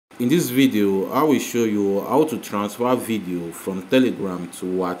In this video, I will show you how to transfer video from Telegram to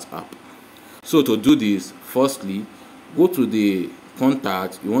WhatsApp. So to do this, firstly, go to the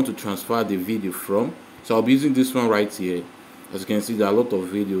contact you want to transfer the video from. So I'll be using this one right here. As you can see, there are a lot of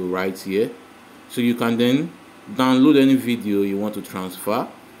video right here. So you can then download any video you want to transfer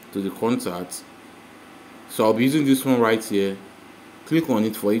to the contact. So I'll be using this one right here. Click on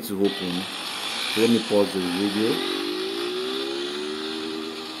it for it to open. So let me pause the video.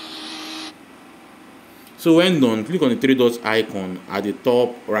 So when done, click on the three dots icon at the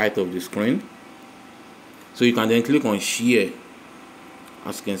top right of the screen. So you can then click on share.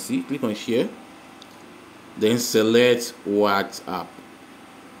 As you can see, click on share. Then select WhatsApp.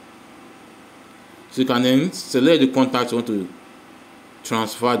 So you can then select the contact you want to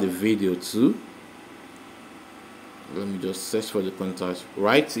transfer the video to. Let me just search for the contact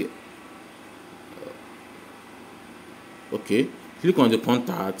right here. Okay, click on the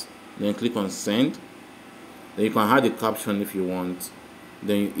contact, then click on send. Then you can add the caption if you want.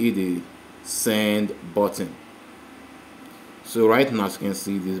 Then you hit the send button. So right now, as you can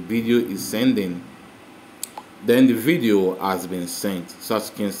see, this video is sending. Then the video has been sent. So as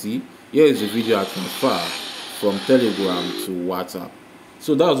you can see, here is the video I transferred from Telegram to WhatsApp.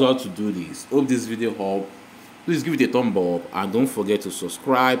 So that's how to do this. Hope this video helped. Please give it a thumb up and don't forget to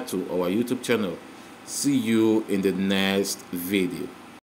subscribe to our YouTube channel. See you in the next video.